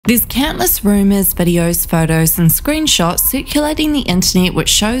There's countless rumours, videos, photos and screenshots circulating the internet which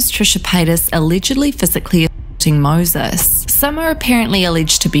shows Trisha Paytas allegedly physically assaulting Moses. Some are apparently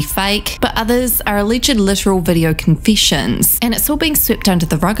alleged to be fake, but others are alleged literal video confessions, and it's all being swept under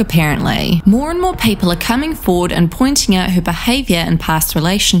the rug apparently. More and more people are coming forward and pointing out her behaviour in past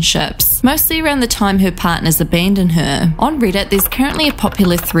relationships, mostly around the time her partners abandoned her. On Reddit, there's currently a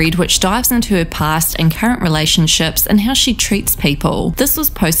popular thread which dives into her past and current relationships and how she treats people. This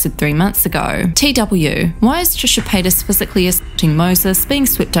was posted 3 months ago. TW, why is Trisha Paytas physically assaulting Moses being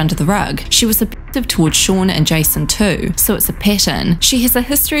swept under the rug? She was abusive towards Sean and Jason too, so it's a pattern. She has a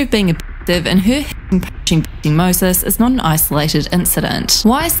history of being abusive, and her punching Moses is not an isolated incident.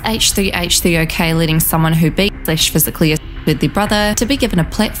 Why is H3H3 okay letting someone who beat/physically assaulted their brother to be given a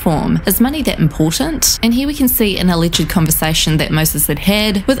platform? Is money that important? And here we can see an alleged conversation that Moses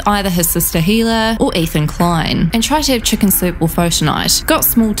had with either his sister Hila or Ethan Klein, and tried to have chicken soup or photo night. Got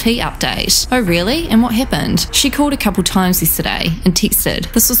small tea update. Oh really? And what happened? She called a couple times yesterday and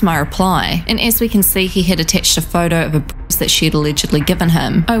texted. This was my reply. And as we can see, he had attached a photo of a bruise that she had allegedly given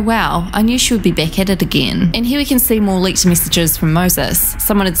him. Oh wow, I knew she would be back at it again. And here we can see more leaked messages from Moses.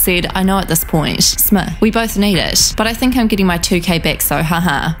 Someone had said, I know at this point, Smith, we both need it, but I think I'm getting my 2k back, so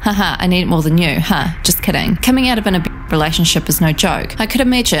haha, I need it more than you, just kidding. Coming out of an abusive relationship is no joke. I could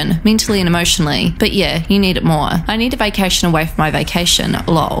imagine, mentally and emotionally, but yeah, you need it more. I need a vacation away from my vacation,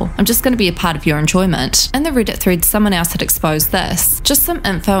 lol. I'm just going to be a part of your enjoyment. In the Reddit thread, someone else had exposed this. Just some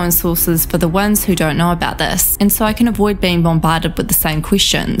info and sources for the ones who don't know about this, and so I can avoid being bombarded with the same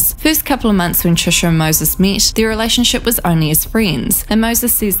questions. First couple of months when Trisha and Moses met, their relationship was only as friends, and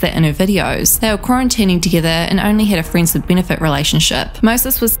Moses says that in her videos. They were quarantining together and only had a friends with benefit relationship.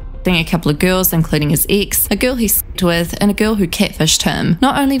 Moses was seeing a couple of girls, including his ex, a girl he slept with, and a girl who catfished him.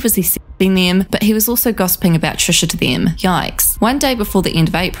 Not only was he seeing them, but he was also gossiping about Trisha to them. Yikes. One day before the end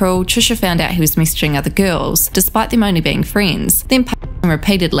of April, Trisha found out he was messaging other girls, despite them only being friends, then paid him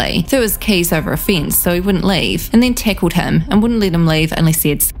repeatedly, threw his keys over a fence so he wouldn't leave, and then tackled him and wouldn't let him leave unless he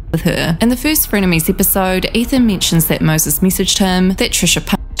had sex with her. In the first Frenemies episode, Ethan mentions that Moses messaged him that Trisha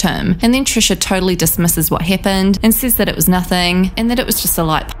punched him, and then Trisha totally dismisses what happened and says that it was nothing and that it was just a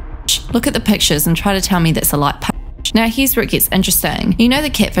light punch. Look at the pictures and try to tell me that's a light punch. Now here's where it gets interesting. You know the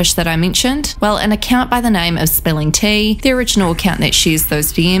catfish that I mentioned? Well, an account by the name of Spelling Tea, the original account that shares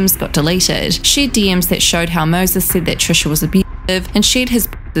those DMs, got deleted. Shared DMs that showed how Moses said that Trisha was abusive and shared his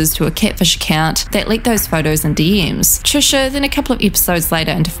to a catfish account that leaked those photos and DMs. Trisha, then a couple of episodes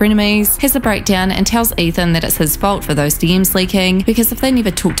later into Frenemies, has a breakdown and tells Ethan that it's his fault for those DMs leaking, because if they never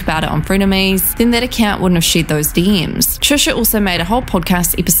talked about it on Frenemies, then that account wouldn't have shared those DMs. Trisha also made a whole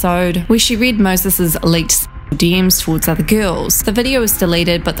podcast episode where she read Moses's leaked DMs towards other girls. The video was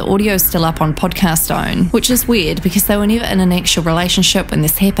deleted, but the audio is still up on Podcast Own, which is weird because they were never in an actual relationship when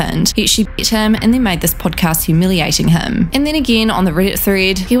this happened, yet she bet him and then made this podcast humiliating him. And then again on the Reddit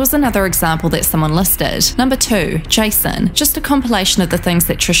thread, here was another example that someone listed. Number 2, Jason. Just a compilation of the things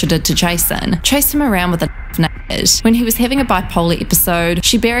that Trisha did to Jason. Chased him around with a naked. When he was having a bipolar episode,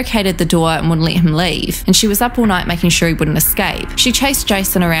 she barricaded the door and wouldn't let him leave, and she was up all night making sure he wouldn't escape. She chased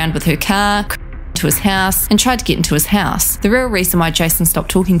Jason around with her car, to his house, and tried to get into his house. The real reason why Jason stopped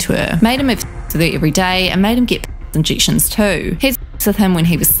talking to her. Made him have sex with her every day and made him get injections too. Had sex with him when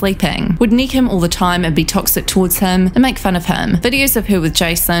he was sleeping. Would neg him all the time and be toxic towards him and make fun of him. Videos of her with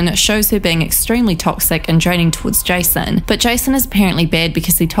Jason shows her being extremely toxic and draining towards Jason, but Jason is apparently bad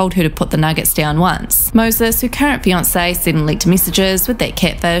because he told her to put the nuggets down once. Moses, her current fiancé, said in leaked messages with that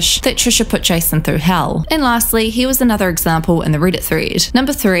catfish that Trisha put Jason through hell. And lastly, here was another example in the Reddit thread.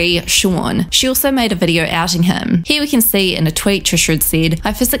 Number 3, Sean. She also made a video outing him. Here we can see in a tweet Trisha had said,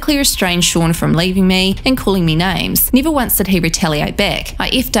 I physically restrained Sean from leaving me and calling me names. Never once did he retaliate back. I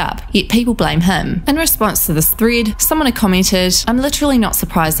effed up, yet people blame him. In response to this thread, someone had commented, I'm literally not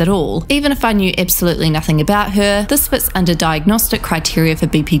surprised at all. Even if I knew absolutely nothing about her, this fits under diagnostic criteria for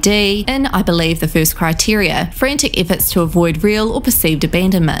BPD, and I believe the first criteria, frantic efforts to avoid real or perceived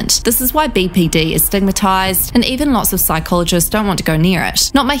abandonment. This is why BPD is stigmatized, and even lots of psychologists don't want to go near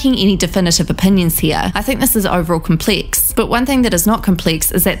it. Not making any definitive opinions here. I think this is overall complex, but one thing that is not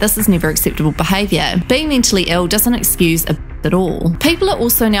complex is that this is never acceptable behavior. Being mentally ill doesn't excuse at all. People are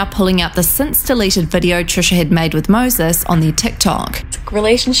also now pulling out the since deleted video Trisha had made with Moses on their TikTok.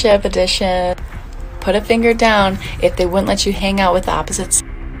 Relationship edition. Put a finger down if they wouldn't let you hang out with opposites.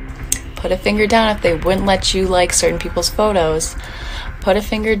 Put a finger down if they wouldn't let you like certain people's photos. Put a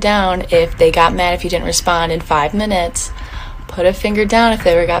finger down if they got mad if you didn't respond in 5 minutes. Put a finger down if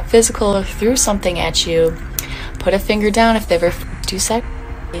they ever got physical or threw something at you. Put a finger down if they ever do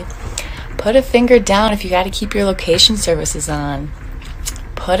sexually. Put a finger down if you got to keep your location services on.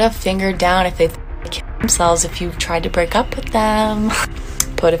 Put a finger down if they've killed themselves if you've tried to break up with them.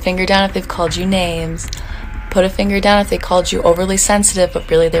 Put a finger down if they've called you names. Put a finger down if they called you overly sensitive, but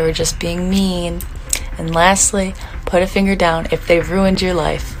really they were just being mean. And lastly, put a finger down if they've ruined your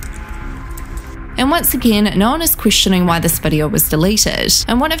life. And once again, no one is questioning why this video was deleted.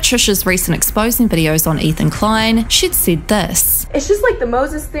 In one of Trisha's recent exposing videos on Ethan Klein, she'd said this. It's just like the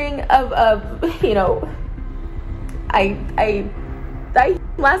Moses thing of you know, I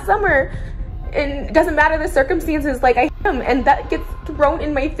last summer, and it doesn't matter the circumstances, like I hit him, and that gets thrown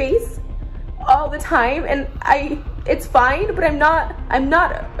in my face all the time, and it's fine, but I'm not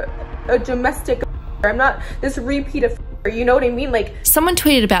a domestic, I'm not this repeat of, you know what I mean? Like, someone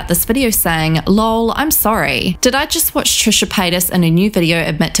tweeted about this video saying, "Lol, I'm sorry. Did I just watch Trisha Paytas in a new video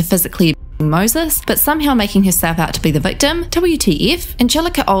admit to physically abusing Moses, but somehow making herself out to be the victim? WTF?"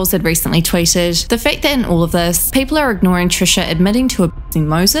 Angelica Oles had recently tweeted, "The fact that in all of this, people are ignoring Trisha admitting to abusing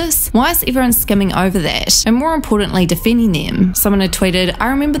Moses, why is everyone skimming over that? And more importantly, defending them?" Someone had tweeted, "I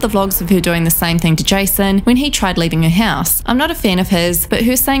remember the vlogs of her doing the same thing to Jason when he tried leaving her house. I'm not a fan of his, but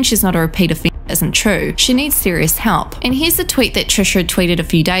her saying she's not a repeat offender isn't true. She needs serious help." And here's a tweet that Trisha had tweeted a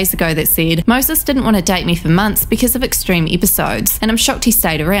few days ago that said, "Moses didn't want to date me for months because of extreme episodes, and I'm shocked he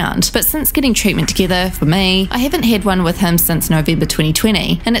stayed around. But since getting treatment together, for me, I haven't had one with him since November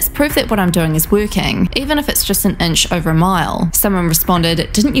 2020, and it's proof that what I'm doing is working, even if it's just an inch over a mile." Someone responded,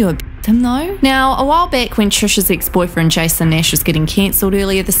 "Didn't you abuse him though?" Now, a while back when Trisha's ex-boyfriend Jason Nash was getting cancelled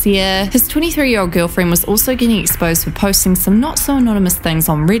earlier this year, his 23-year-old girlfriend was also getting exposed for posting some not-so-anonymous things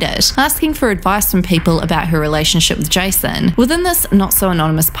on Reddit, asking for advice from people about her relationship with Jason. Within this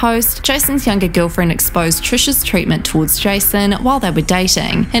not-so-anonymous post, Jason's younger girlfriend exposed Trisha's treatment towards Jason while they were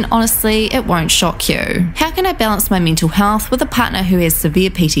dating, and honestly, it won't shock you. How can I balance my mental health with a partner who has severe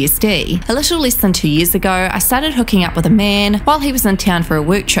PTSD? A little less than 2 years ago, I started hooking up with a man while he was in town for a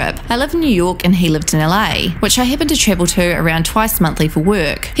work trip. I live in New York and he lived in LA, which I happened to travel to around twice monthly for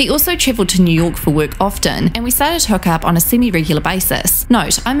work. He also travelled to New York for work often, and we started to hook up on a semi-regular basis.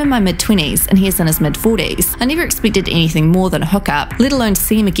 Note, I'm in my mid-20s and he is in his mid-40s. I never expected anything more than a hookup, let alone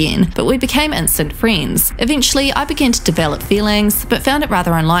see him again, but we became instant friends. Eventually, I began to develop feelings, but found it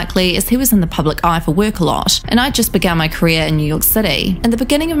rather unlikely as he was in the public eye for work a lot, and I just began my career in New York City. In the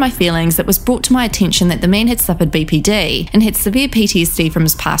beginning of my feelings, it was brought to my attention that the man had suffered BPD and had severe PTSD from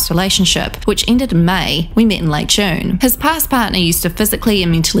his past relationship, which ended in May. We met in late June. His past partner used to physically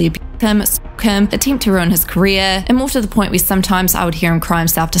and mentally abuse him, stalk him, attempt to ruin his career, and more to the point where sometimes I would hear him cry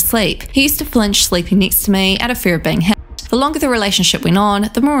himself to sleep. He used to flinch sleeping next to me out of fear of being hit. The longer the relationship went on,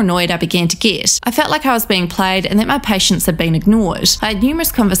 the more annoyed I began to get. I felt like I was being played and that my patience had been ignored. I had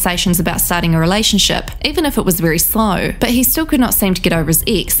numerous conversations about starting a relationship, even if it was very slow, but he still could not seem to get over his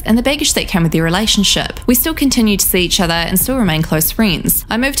ex and the baggage that came with their relationship. We still continued to see each other and still remain close friends.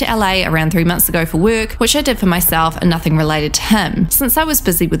 I moved to LA around 3 months ago for work, which I did for myself and nothing related to him. Since I was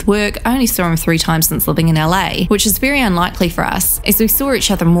busy with work, I only saw him 3 times since living in LA, which is very unlikely for us, as we saw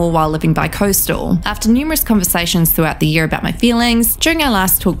each other more while living by coastal. After numerous conversations throughout the year about my feelings, during our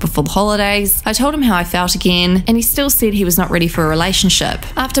last talk before the holidays, I told him how I felt again, and he still said he was not ready for a relationship.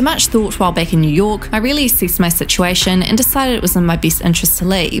 After much thought while back in New York, I really assessed my situation and decided it was in my best interest to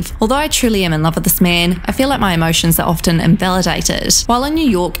leave. Although I truly am in love with this man, I feel like my emotions are often invalidated. While in New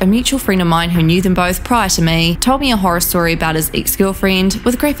York, a mutual friend of mine who knew them both prior to me told me a horror story about his ex-girlfriend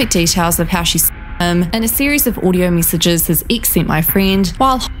with graphic details of how she saw him and a series of audio messages his ex sent my friend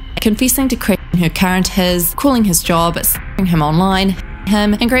while confessing to crashing her car into his, calling his job, stalking him online,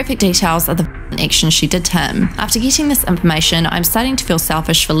 him, and graphic details of the action she did to him. After getting this information, I'm starting to feel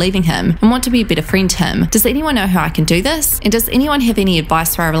selfish for leaving him and want to be a better friend to him. Does anyone know how I can do this? And does anyone have any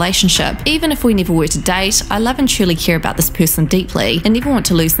advice for our relationship? Even if we never were to date, I love and truly care about this person deeply and never want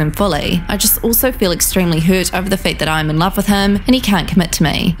to lose them fully. I just also feel extremely hurt over the fact that I'm in love with him and he can't commit to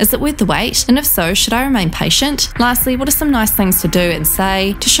me. Is it worth the wait? And if so, should I remain patient? Lastly, what are some nice things to do and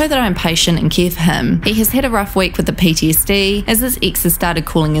say to show that I am patient and care for him? He has had a rough week with the PTSD as his ex has started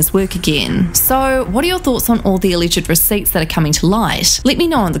calling his work again. So, what are your thoughts on all the alleged receipts that are coming to light? Let me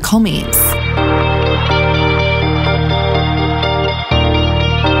know in the comments.